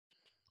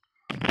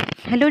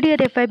Hello dear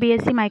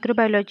FYBSc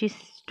Microbiology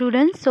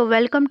students. So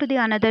welcome to the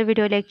another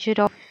video lecture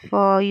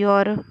of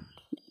your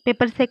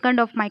paper second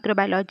of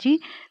microbiology.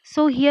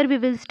 So here we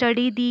will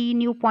study the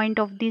new point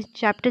of this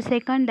chapter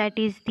second, that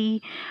is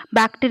the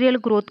bacterial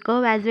growth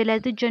curve as well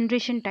as the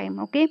generation time.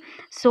 Okay,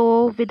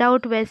 so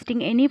without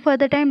wasting any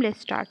further time,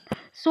 let's start.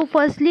 So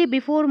firstly,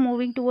 before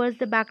moving towards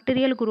the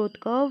bacterial growth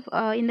curve,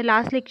 in the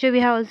last lecture we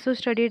have also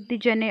studied the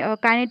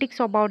kinetics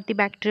about the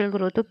bacterial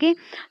growth. Okay,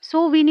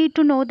 so we need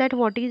to know that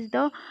what is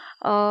the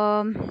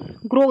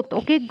growth.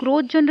 Okay,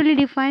 growth generally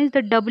defines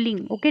the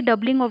doubling, okay,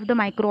 doubling of the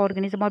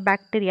microorganism or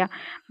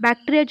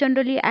bacteria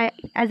generally,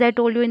 as I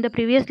told you in the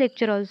previous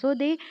lecture also,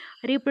 they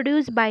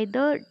reproduce by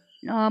the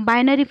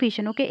binary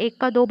fission. Okay, एक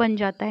का दो बन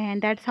जाता है,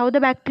 and that's how the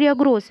bacteria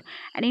gross.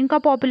 And इनका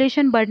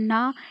population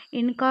बढ़ना,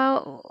 इनका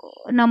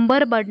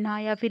number बढ़ना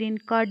या फिर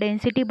इनका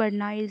डेंसिटी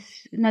बढ़ना is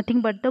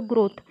nothing but the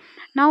growth.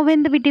 Now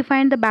when we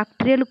define the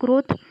bacterial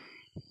growth,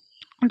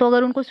 तो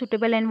अगर उनको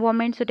सुटेबल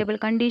एनवायरनमेंट, सुटेबल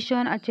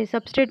कंडीशन, अच्छे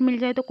सबस्ट्रेट मिल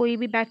जाए तो कोई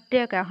भी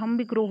बैक्टीरिया का हम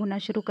भी ग्रो होना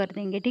शुरू कर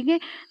देंगे. ठीक है,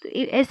 तो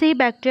ऐसे ही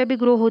बैक्टीरिया भी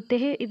ग्रो होते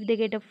हैं if they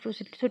get a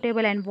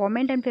suitable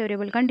environment and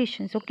favourable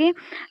conditions. Okay,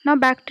 ना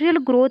बैक्टीरियल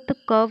ग्रोथ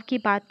कर्व की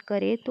बात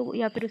करें तो,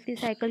 या फिर उसकी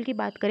साइकिल की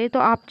बात करें तो,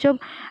 आप जब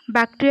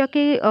बैक्टीरिया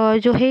के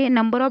जो है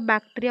नंबर ऑफ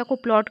बैक्टीरिया को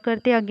प्लॉट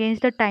करते हैं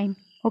against the time,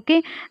 okay,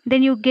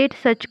 then you get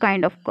such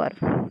kind of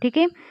curve. ठीक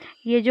है,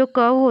 ये जो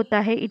कर्व होता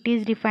है it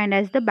is defined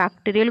as the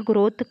bacterial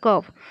growth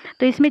curve.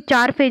 तो इसमें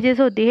 4 फेजेस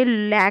होती है: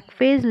 lag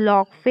phase,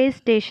 log phase,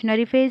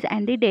 stationary phase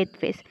and the death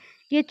phase.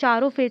 ये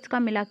चारों फेज का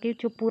मिला के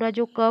जो पूरा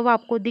जो कर्व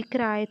आपको दिख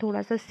रहा है,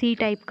 थोड़ा सा सी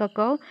टाइप का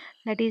curve,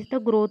 that is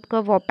the growth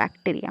curve of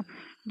bacteria.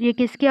 ये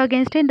किसके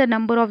अगेंस्ट है? The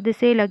number of the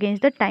cell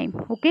against the time.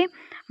 Okay,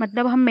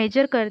 मतलब हम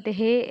मेजर करते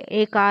हैं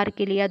 1 आवर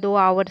के लिए या 2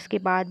 आवर्स के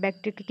बाद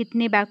बैक्टीरिया के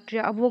कितने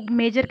बैक्टीरिया. अब वो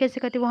मेजर कैसे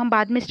करते हैं वो हम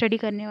बाद में स्टडी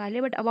करने वाले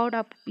हैं, बट अबाउट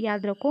आप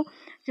याद रखो,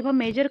 जब हम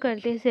मेजर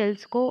करते हैं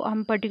सेल्स को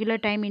हम पर्टिकुलर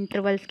टाइम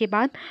इंटरवल्स के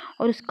बाद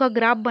और उसका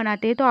ग्राफ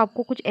बनाते हैं तो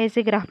आपको कुछ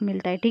ऐसे ग्राफ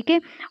मिलता है. ठीक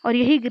है, और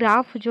यही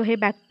ग्राफ जो है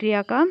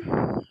बैक्टीरिया का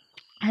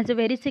has a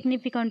very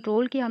significant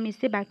role कि हम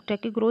इससे बैक्टीरिया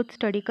की ग्रोथ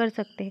स्टडी कर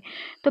सकते हैं.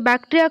 तो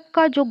बैक्टीरिया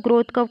का जो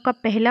ग्रोथ कर्व का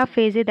पहला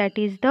फेज है that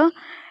is the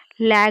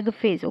lag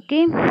phase.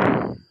 Okay,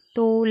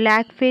 तो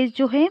लैग फेज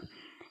जो है,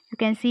 you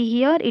can see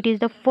here, it is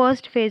the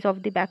first phase of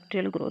the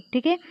bacterial growth.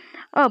 ठीक है,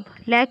 अब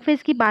लैग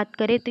फेज की बात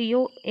करें तो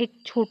ये एक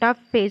छोटा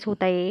फेज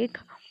होता है, एक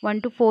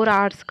 1 to 4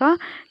 आवर्स का.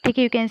 ठीक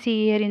है, you can see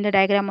here in the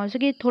diagram also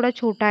कि थोड़ा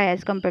छोटा है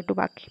एज़ कम्पेयर टू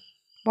बाकी,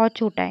 बहुत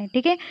छोटा है.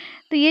 ठीक है,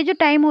 तो ये जो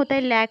टाइम होता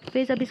है लैग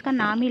फेज, अब इसका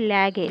नाम ही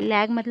लैग है.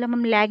 लैग मतलब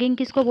हम लैगिंग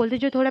किसको बोलते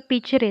हैं? जो थोड़ा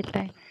पीछे रहता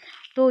है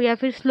तो, या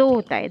फिर स्लो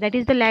होता है, that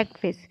is the lag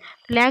phase.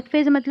 Lag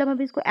phase मतलब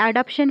हम इसको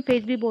एडाप्शन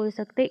फेज भी बोल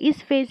सकते हैं.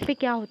 इस फेज पे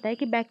क्या होता है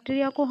कि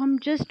बैक्टीरिया को हम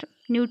जस्ट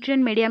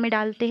न्यूट्रिएंट मीडिया में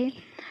डालते हैं.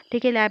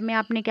 ठीक है, लैब में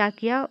आपने क्या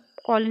किया,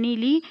 कॉलोनी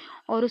ली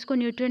और उसको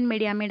न्यूट्रिएंट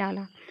मीडिया में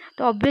डाला.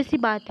 तो ऑब्वियस सी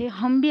बात है,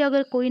 हम भी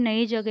अगर कोई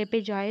नई जगह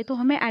पे जाए तो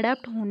हमें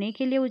अडाप्ट होने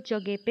के लिए उस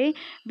जगह पे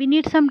वी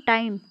नीड सम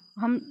टाइम.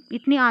 हम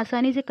इतनी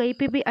आसानी से कहीं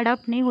पे भी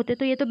अडाप्ट नहीं होते.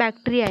 तो ये तो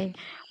बैक्टीरिया है,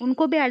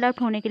 उनको भी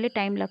अडाप्ट होने के लिए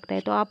टाइम लगता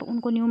है. तो आप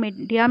उनको न्यू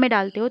मीडिया में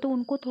डालते हो तो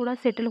उनको थोड़ा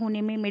सेटल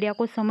होने में, मीडिया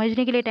को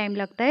समझने के लिए टाइम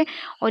लगता है.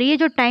 और ये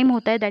जो टाइम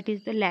होता है that is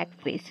the lag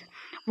phase.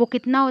 वो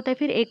कितना होता है?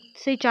 फिर 1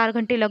 से 4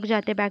 घंटे लग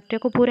जाते हैं बैक्टीरिया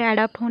को पूरे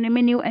अडाप्ट होने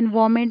में, न्यू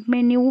एनवायरनमेंट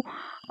में, new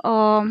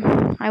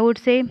I would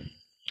say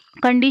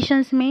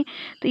conditions में.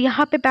 तो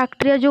यहाँ पे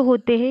बैक्टीरिया जो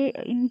होते हैं,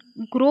 इन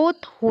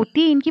ग्रोथ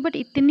होती है इनकी, बट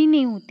इतनी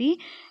नहीं होती.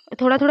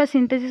 थोड़ा थोड़ा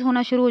सिंथेसिस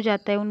होना शुरू हो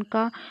जाता है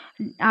उनका,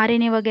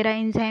 आरएनए वगैरह,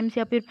 एंजाइम्स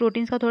या फिर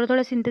प्रोटीन्स का थोड़ा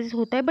थोड़ा सिंथेसिस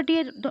होता है, बट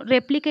ये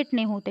रेप्लिकेट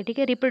नहीं होते. ठीक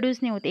है, रिप्रोड्यूस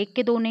नहीं होते, 1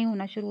 के 2 नहीं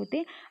होना शुरू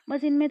होते,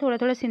 बस इनमें थोड़ा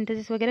थोड़ा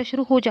सिंथेसिस वगैरह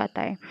शुरू हो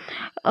जाता है.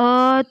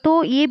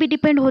 तो ये भी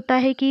डिपेंड होता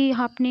है कि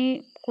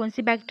आपने कौन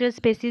सी बैक्टीरियल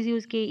स्पेसीज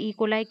यूज़ की, ई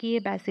कोलाई की है,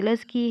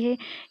 बैसिलस की है,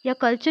 या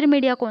कल्चर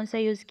मीडिया कौन सा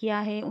यूज़ किया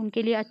है,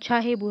 उनके लिए अच्छा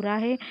है बुरा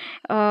है.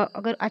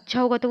 अगर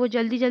अच्छा होगा तो वो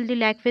जल्दी जल्दी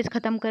लैग फेज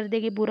ख़त्म कर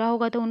देगी, बुरा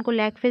होगा तो उनको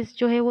लैग फेज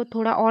जो है वो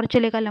थोड़ा और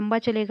चलेगा, लंबा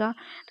चलेगा,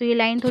 तो ये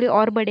लाइन थोड़ी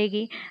और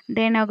बढ़ेगी.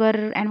 देन अगर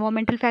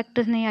एनवायरमेंटल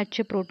फैक्टर्स नहीं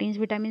अच्छे, प्रोटीन्स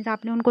विटामिन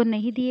आपने उनको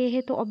नहीं दिए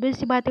हैं, तो ऑब्वियस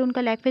सी बात है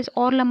उनका लैग फेज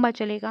और लंबा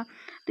चलेगा.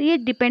 तो ये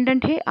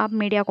डिपेंडेंट है आप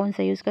मीडिया कौन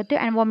सा यूज़ करते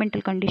हो, एनवायरमेंटल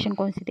कंडीशन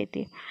कौन सी देती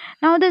है.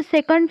 Now the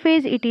second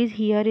phase it is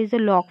here is the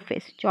log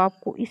phase. जो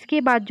आपको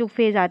इसके बाद जो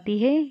फेज आती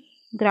है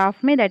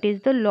ग्राफ में that is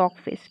the log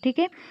phase. ठीक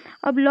है,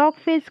 अब लॉग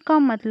फेज का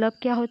मतलब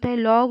क्या होता है?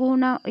 लॉग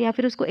होना, या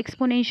फिर उसको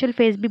एक्सपोनेंशियल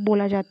फेज भी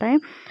बोला जाता है.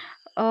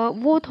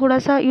 वो थोड़ा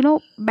सा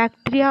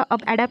बैक्टीरिया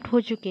अब अडेप्ट हो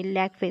चुके हैं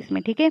लैग फेज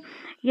में. ठीक है,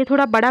 ये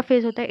थोड़ा बड़ा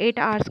फेज होता है, 8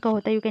 आवर्स का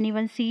होता है. You can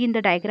even C in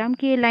the diagram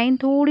कि ये लाइन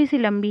थोड़ी सी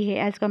लंबी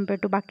है एज़ कम्पेयर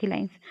टू बाकी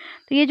लाइन्स.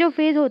 तो ये जो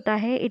फेज़ होता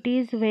है इट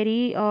इज़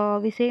वेरी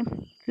वैसे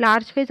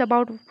लार्ज फेज,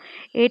 अबाउट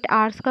 8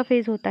 आवर्स का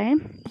फेज़ होता है.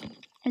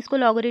 इसको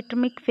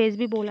लॉगरिथमिक फेज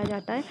भी बोला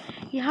जाता है.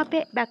 यहाँ पे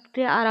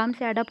बैक्टीरिया आराम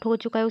से अडप्ट हो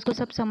चुका है, उसको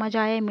सब समझ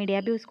आया है,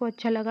 मीडिया भी उसको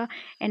अच्छा लगा,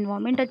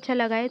 एनवायरनमेंट अच्छा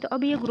लगा है, तो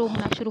अब ये ग्रो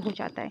होना शुरू हो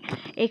जाता है.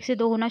 1 से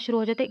 2 होना शुरू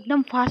हो जाता है,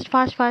 एकदम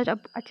फास्ट. अब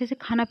अच्छे से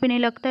खाना पीने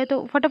लगता है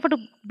तो फटाफट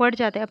बढ़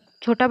जाता है. अब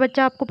छोटा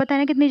बच्चा आपको पता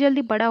है ना कितनी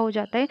जल्दी बड़ा हो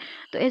जाता है,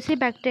 तो ऐसे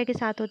बैक्टीरिया के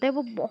साथ होता है,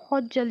 वो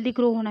बहुत जल्दी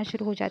ग्रो होना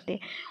शुरू हो जाते हैं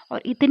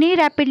और इतनी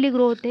रैपिडली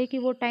ग्रो होते हैं कि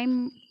वो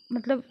टाइम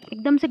मतलब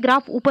एकदम से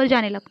ग्राफ ऊपर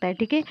जाने लगता है,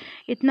 ठीक है,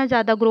 इतना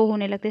ज़्यादा ग्रो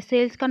होने लगता है,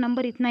 सेल्स का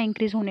नंबर इतना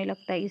इंक्रीज़ होने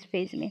लगता है इस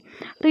फेज़ में।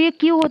 तो ये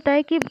क्यों होता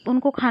है कि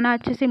उनको खाना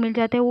अच्छे से मिल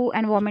जाता है, वो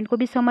एनवायरनमेंट को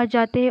भी समझ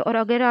जाते हैं, और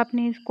अगर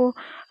आपने इसको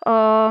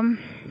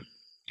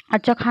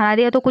अच्छा खाना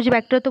दिया तो कुछ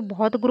बैक्टीरिया तो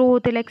बहुत ग्रो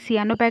होते हैं, लाइक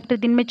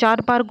सियानोबैक्टीरिया दिन में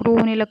 4 बार ग्रो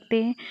होने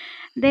लगते हैं,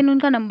 देन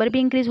उनका नंबर भी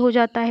इंक्रीज़ हो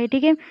जाता है,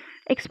 ठीक है।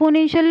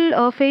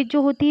 एक्सपोनेंशियल फेज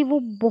जो होती है वो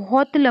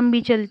बहुत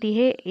लंबी चलती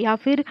है, या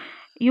फिर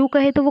यूँ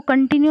कहे तो वो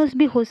कंटिन्यूस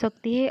भी हो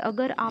सकती है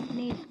अगर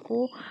आपने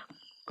इसको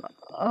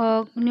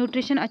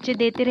न्यूट्रिशन अच्छे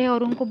देते रहे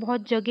और उनको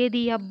बहुत जगह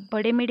दी या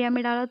बड़े मीडिया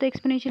में डाला, तो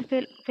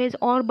एक्सपोनेंशियल फेज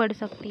और बढ़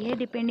सकती है,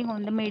 depending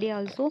on the media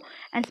also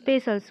and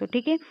space also,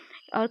 ठीक है,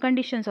 और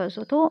कंडीशंस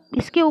आल्सो। तो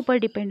इसके ऊपर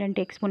डिपेंडेंट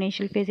है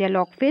एक्सपोनेंशियल फेज या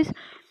लॉग फेज।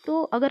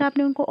 तो अगर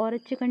आपने उनको और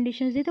अच्छे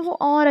कंडीशंस दी तो वो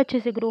और अच्छे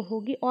से ग्रो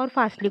होगी और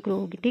फास्टली ग्रो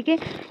होगी, ठीक है।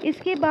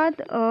 इसके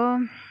बाद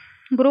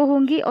ग्रो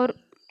होंगी, और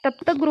तब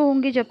तक ग्रो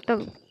होंगी जब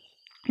तक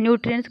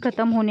न्यूट्रिएंट्स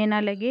ख़त्म होने ना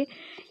लगे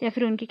या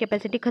फिर उनकी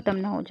कैपेसिटी ख़त्म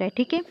ना हो जाए,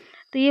 ठीक है।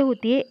 तो ये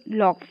होती है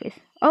लॉग फेज।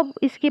 अब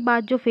इसके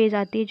बाद जो फेज़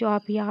आती है, जो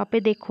आप यहाँ पे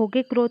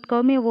देखोगे ग्रोथ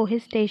कर्व में, वो है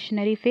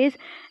स्टेशनरी फेज़।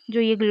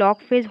 जो ये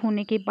लॉग फेज़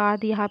होने के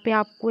बाद यहाँ पे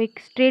आपको एक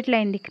स्ट्रेट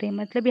लाइन दिख रही है,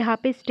 मतलब यहाँ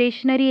पे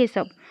स्टेशनरी है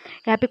सब,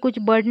 यहाँ पे कुछ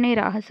बढ़ नहीं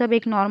रहा, सब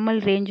एक नॉर्मल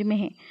रेंज में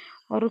है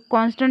और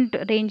कांस्टेंट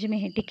रेंज में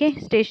है, ठीक है।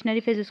 स्टेशनरी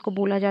फेज इसको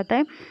बोला जाता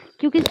है,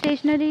 क्योंकि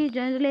स्टेशनरी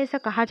जनरली ऐसा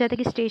कहा जाता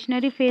है कि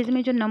स्टेशनरी फेज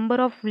में जो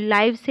number of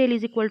live cell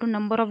is equal to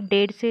number of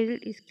dead cell,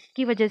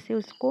 इसकी वजह से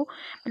उसको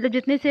मतलब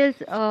जितने सेल्स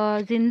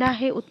जिंदा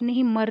है उतने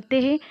ही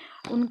मरते हैं,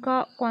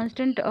 उनका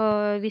कांस्टेंट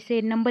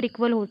विसे नंबर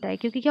इक्वल होता है।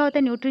 क्योंकि क्या होता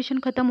है, न्यूट्रिशन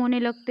ख़त्म होने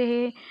लगते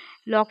हैं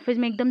लॉग फेज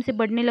में, एकदम से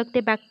बढ़ने लगते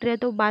हैं बैक्टीरिया,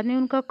 तो बाद में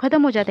उनका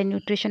ख़त्म हो जाता है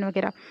न्यूट्रिशन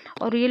वगैरह,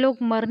 और ये लोग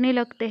मरने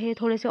लगते हैं,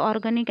 थोड़े से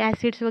ऑर्गेनिक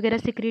एसिड्स वगैरह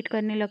सिक्रीट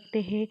करने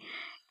लगते हैं,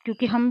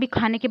 क्योंकि हम भी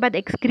खाने के बाद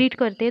एक्सक्रीट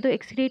करते हैं, तो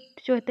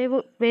एक्सक्रीट जो होता है वो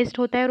वेस्ट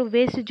होता है, और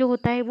वेस्ट जो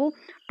होता है वो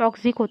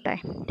टॉक्सिक होता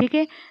है, ठीक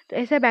है। तो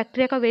ऐसा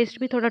बैक्टीरिया का वेस्ट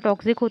भी थोड़ा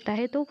टॉक्सिक होता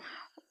है, तो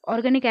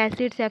ऑर्गेनिक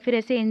एसिड्स या फिर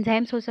ऐसे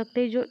एंजाइम्स हो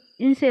सकते हैं जो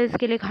इन सेल्स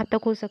के लिए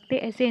घातक हो सकते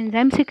हैं, ऐसे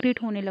एंजाइम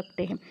सिक्रीट होने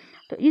लगते हैं।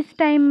 तो इस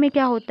टाइम में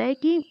क्या होता है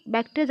कि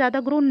बैक्टीरिया ज़्यादा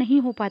ग्रो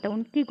नहीं हो पाता,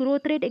 उनकी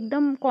ग्रोथ रेट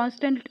एकदम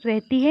कांस्टेंट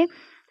रहती है,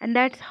 एंड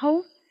दैट्स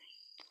हाउ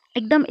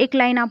एकदम एक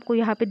लाइन आपको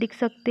यहाँ पे दिख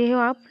सकते हो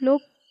आप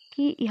लोग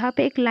कि यहाँ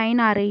पे एक लाइन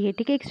आ रही है,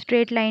 ठीक है, एक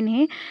स्ट्रेट लाइन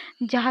है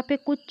जहाँ पे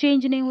कुछ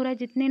चेंज नहीं हो रहा है,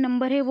 जितने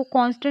नंबर है वो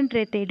कांस्टेंट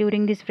रहते हैं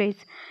ड्यूरिंग दिस फेज।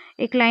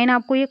 एक लाइन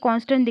आपको ये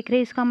कांस्टेंट दिख रही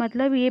है, इसका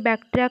मतलब ये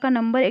बैक्टीरिया का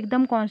नंबर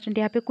एकदम कांस्टेंट,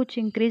 यहाँ पे कुछ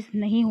इंक्रीज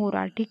नहीं हो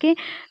रहा, ठीक है।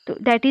 तो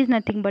that is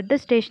nothing but the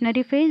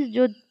stationary phase,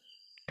 जो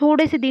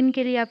थोड़े से दिन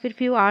के लिए या फिर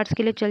फ्यू आवर्स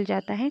के लिए चल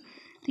जाता है।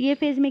 तो ये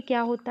फेज़ में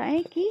क्या होता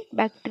है कि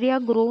बैक्टीरिया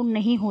ग्रो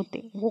नहीं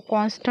होते, वो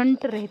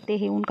कांस्टेंट रहते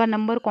हैं, उनका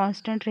नंबर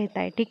कांस्टेंट रहता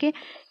है, ठीक है,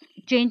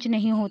 चेंज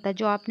नहीं होता।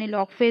 जो आपने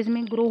लॉग फेज़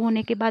में ग्रो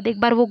होने के बाद एक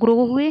बार वो ग्रो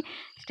हुए,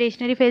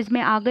 स्टेशनरी फेज़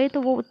में आ गए,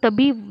 तो वो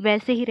तभी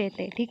वैसे ही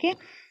रहते हैं, ठीक है,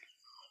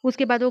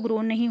 उसके बाद वो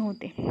ग्रो नहीं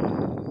होते।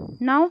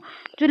 नाउ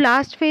जो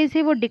लास्ट फेज़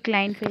है वो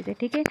डिक्लाइन फेज़ है,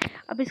 ठीक है।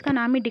 अब इसका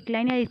नाम ही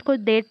डिक्लाइन है, इसको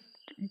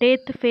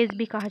डेथ फेज़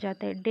भी कहा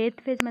जाता है।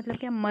 डेथ फेज़ मतलब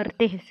क्या,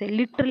 मरते हिस्से,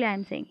 लिटरली आई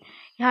एम सेइंग।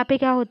 यहाँ पे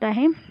क्या होता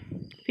है,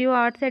 फ्यू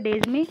आवर्स या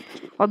डेज में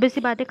ऑब्वियस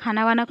सी बात है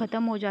खाना वाना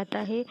ख़त्म हो जाता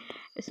है,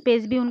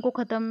 स्पेस भी उनको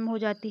ख़त्म हो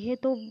जाती है,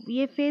 तो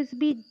ये फेज़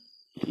भी,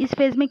 इस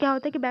फेज़ में क्या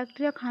होता है कि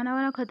बैक्टीरिया खाना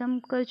वाना ख़त्म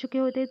कर चुके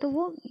होते हैं, तो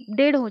वो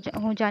डेड हो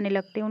जाने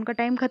लगते हैं, उनका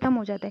टाइम ख़त्म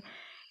हो जाता है,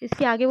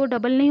 इसके आगे वो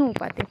डबल नहीं हो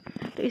पाते।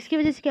 तो इसकी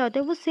वजह से क्या होता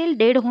है, वो सेल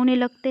डेड होने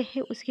लगते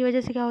हैं, उसकी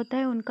वजह से क्या होता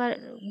है, उनका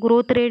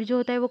ग्रोथ रेट जो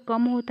होता है वो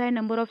कम होता है,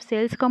 नंबर ऑफ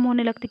सेल्स कम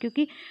होने लगते हैं,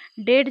 क्योंकि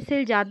डेड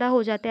सेल ज़्यादा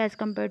हो जाते हैं as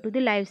compare to the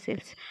live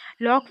sales.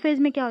 Log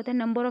phase में क्या होता है,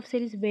 number of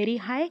cell is very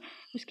high,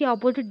 उसके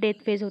अपोजिट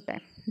डेथ फेज़ होता है।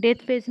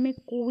 डेथ फेज़ में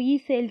कोई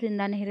सेल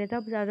जिंदा नहीं रहता,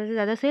 ज़्यादा से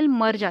ज़्यादा सेल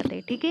मर जाते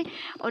हैं, ठीक है।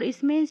 और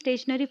इसमें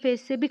स्टेशनरी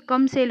फेज़ से भी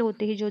कम सेल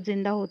होती है जो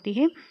जिंदा होती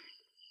है,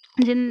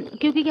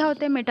 क्योंकि क्या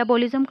होता है,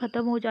 मेटाबॉलिज्म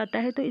ख़त्म हो जाता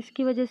है, तो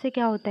इसकी वजह से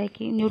क्या होता है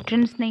कि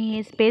न्यूट्रिएंट्स नहीं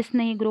है, स्पेस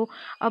नहीं ग्रो।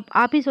 अब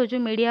आप ही सोचो,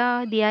 मीडिया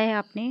दिया है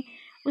आपने,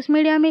 उस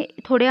मीडिया में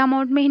थोड़े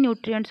अमाउंट में ही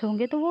न्यूट्रिएंट्स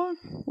होंगे, तो वो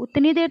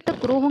उतनी देर तक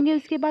ग्रो होंगे,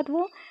 उसके बाद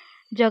वो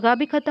जगह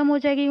भी ख़त्म हो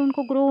जाएगी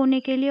उनको ग्रो होने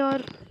के लिए,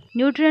 और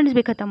न्यूट्रिएंट्स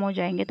भी ख़त्म हो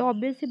जाएंगे, तो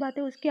ऑब्वियस सी बात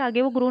है उसके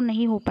आगे वो ग्रो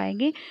नहीं हो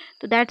पाएंगे,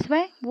 तो दैट्स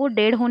वाई वो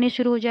डेड होने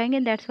शुरू हो जाएंगे,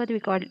 that's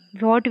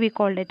what we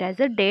called it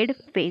as a dead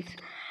phase.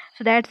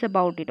 So that's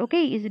about it, okay.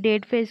 इस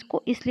डेड फेज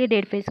को इसलिए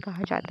डेड फेज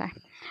कहा जाता है।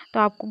 तो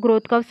आपको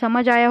ग्रोथ कर्व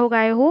समझ आया होगा,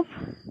 आई होप।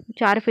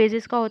 4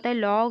 फेजेस का होता है,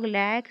 log,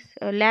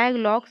 lag,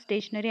 log,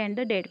 stationery and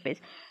the dead phase.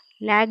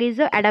 Lag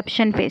is a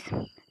adaption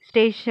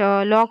phase,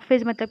 log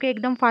phase मतलब कि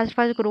एकदम फास्ट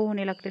ग्रो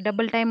होने लगते हैं,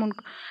 डबल टाइम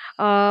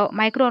उनका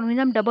माइक्रो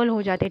ऑर्गेनिज्म डबल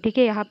हो जाते हैं, ठीक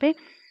है, यहाँ पे।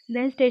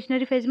 देन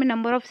स्टेशनरी फेज में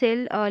number of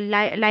cell,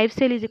 live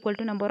cell is equal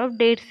to number of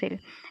dead cell,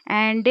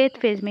 and death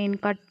phase में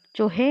इनका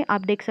जो है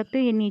आप देख सकते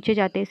हो ये नीचे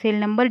जाते हैं, सेल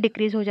नंबर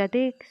डिक्रीज हो जाते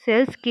हैं,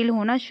 सेल्स किल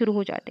होना शुरू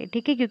हो जाते हैं,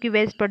 ठीक है, क्योंकि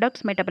वेस्ट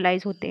प्रोडक्ट्स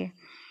मेटाबलाइज होते हैं,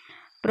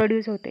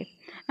 प्रोड्यूस होते हैं।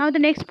 Now the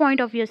next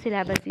point of your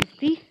syllabus is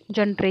the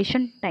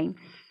generation time.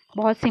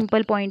 बहुत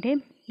सिंपल पॉइंट है,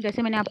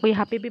 जैसे मैंने आपको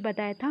यहाँ पे भी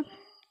बताया था,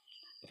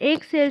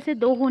 एक सेल से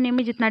 2 होने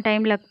में जितना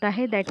टाइम लगता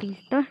है that is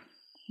the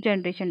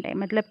generation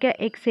time. मतलब क्या,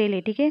 एक सेल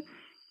है, ठीक है,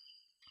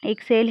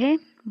 एक सेल है,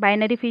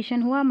 बाइनरी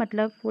फिशन हुआ,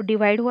 मतलब वो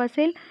डिवाइड हुआ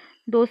सेल,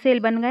 2 सेल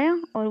बन गया,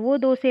 और वो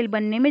 2 सेल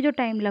बनने में जो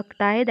टाइम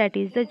लगता है that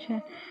is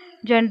the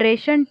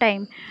generation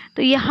time.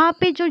 तो यहाँ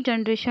पे जो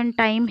जनरेशन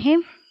टाइम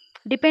है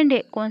डिपेंड है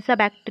कौन सा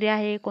बैक्टीरिया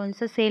है, कौन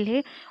सा सेल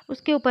है,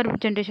 उसके ऊपर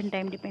जनरेशन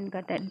टाइम डिपेंड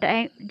करता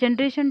है।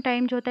 जनरेशन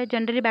टाइम जो होता है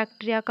जनरली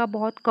बैक्टीरिया का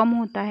बहुत कम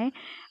होता है।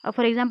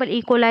 फॉर एग्जांपल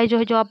इकोलाई जो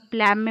है, जो आप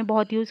लैब में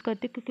बहुत यूज़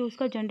करते हैं, क्योंकि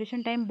उसका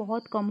जनरेशन टाइम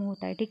बहुत कम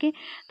होता है, ठीक है।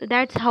 तो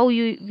that's how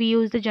we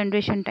use the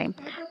generation time.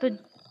 तो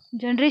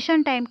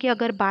जनरेशन टाइम की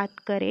अगर बात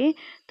करें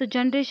तो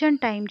जनरेशन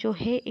टाइम जो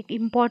है एक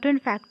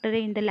इम्पॉर्टेंट फैक्टर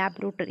है इन द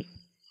लैबोरेटरी,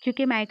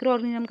 क्योंकि माइक्रो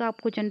ऑर्गेनिज्म का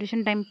आपको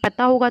जनरेशन टाइम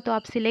पता होगा तो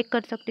आप सिलेक्ट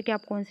कर सकते हो कि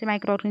आप कौन से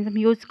माइक्रो ऑर्गेनिज्म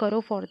यूज़ करो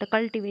फॉर द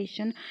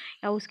कल्टिवेशन,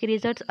 या उसके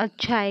रिजल्ट्स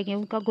अच्छा आएंगे,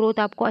 उनका ग्रोथ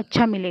आपको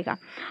अच्छा मिलेगा।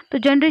 तो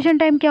जनरेशन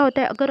टाइम क्या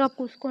होता है, अगर आप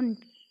उसको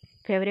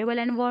फेवरेबल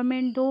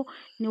एनवायरनमेंट दो,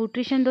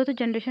 न्यूट्रिशन दो, तो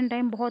जनरेशन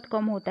टाइम बहुत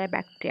कम होता है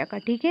बैक्टीरिया का,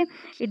 ठीक है।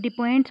 It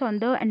depends on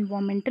the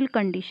environmental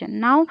condition.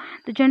 Now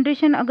तो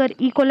जनरेशन, अगर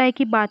इकोलाई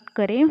की बात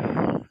करें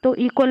तो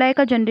इकोलाई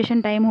का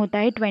जनरेशन टाइम होता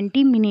है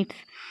 20 मिनट्स।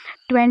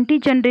 20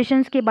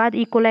 जनरेशन्स के बाद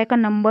इकोलाई का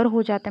नंबर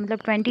हो जाता है, मतलब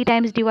 20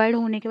 टाइम्स डिवाइड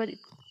होने के बाद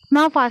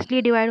इतना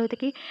फास्टली डिवाइड होता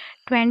है कि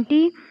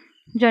 20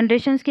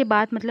 जनरेशन्स के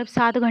बाद, मतलब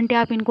 7 घंटे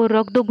आप इनको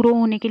रख दो ग्रो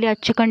होने के लिए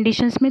अच्छे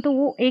कंडीशंस में, तो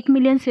वो 1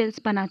 मिलियन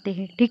सेल्स बनाते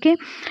हैं, ठीक है।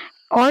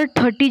 और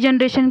 30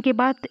 जनरेशन के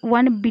बाद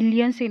 1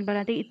 बिलियन सेल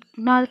बनाते हैं,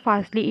 इतना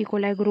फास्टली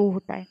इकोलाई ग्रो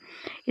होता है।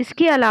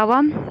 इसके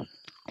अलावा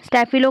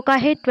स्टैफिलो का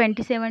है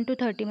 27 to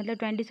 30, मतलब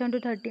 27 to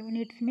 30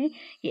 मिनट्स में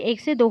ये 1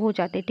 से 2 हो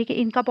जाते हैं, ठीक है।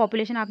 इनका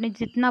पॉपुलेशन आपने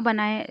जितना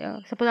बनाए,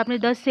 सपोज आपने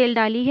 10 सेल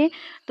डाली है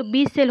तो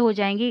 20 सेल हो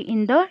जाएंगे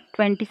इन द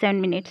 27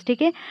 मिनट्स,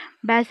 ठीक है।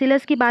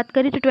 बैसिलस की बात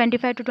करें तो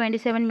 25 to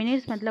 27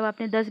 मिनट्स, मतलब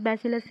आपने 10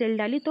 बैसिलस सेल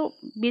डाली तो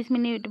 20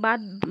 मिनट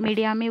बाद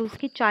मीडिया में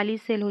उसकी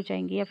 40 सेल हो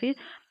जाएंगी या फिर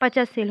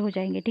 50 सेल हो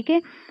जाएंगे, ठीक है।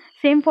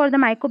 Same for the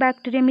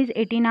Mycobacterium is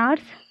 18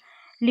 hours.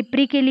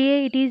 लिप्री के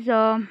लिए इट इज़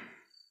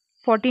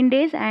 14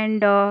 डेज,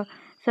 एंड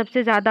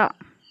सबसे ज़्यादा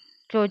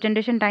जो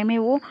जनरेशन टाइम है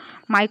वो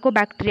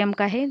माइकोबैक्टीरियम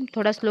का है,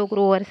 थोड़ा स्लो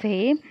ग्रोवर से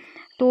है।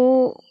 तो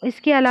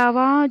इसके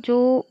अलावा जो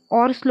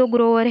और स्लो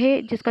ग्रोवर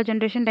है जिसका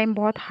जनरेशन टाइम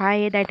बहुत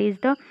हाई है that is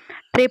the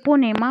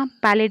Treponema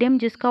palladium,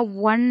 जिसका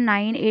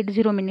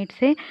 1980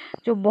 मिनट्स है,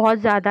 जो बहुत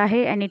ज़्यादा है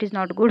and it is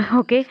not good,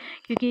 okay.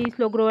 क्योंकि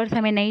स्लो ग्रोवर्स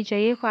हमें नहीं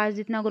चाहिए, फास्ट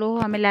जितना ग्रो हो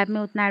हमें लैब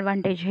में उतना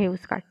एडवांटेज है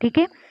उसका, ठीक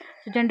है।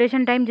 So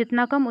generation time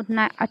जितना कम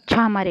उतना अच्छा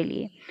हमारे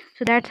लिए.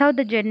 So that's how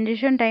the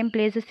generation time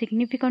plays a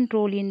significant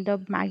role in the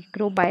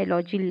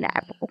microbiology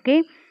lab. Okay.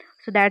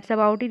 So that's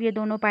about it. ये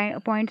दोनों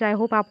points I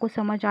hope आपको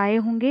समझ आए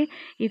होंगे.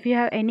 If you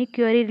have any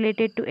query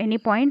related to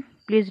any point,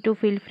 please do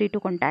feel free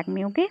to contact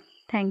me. Okay.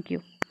 Thank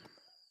you.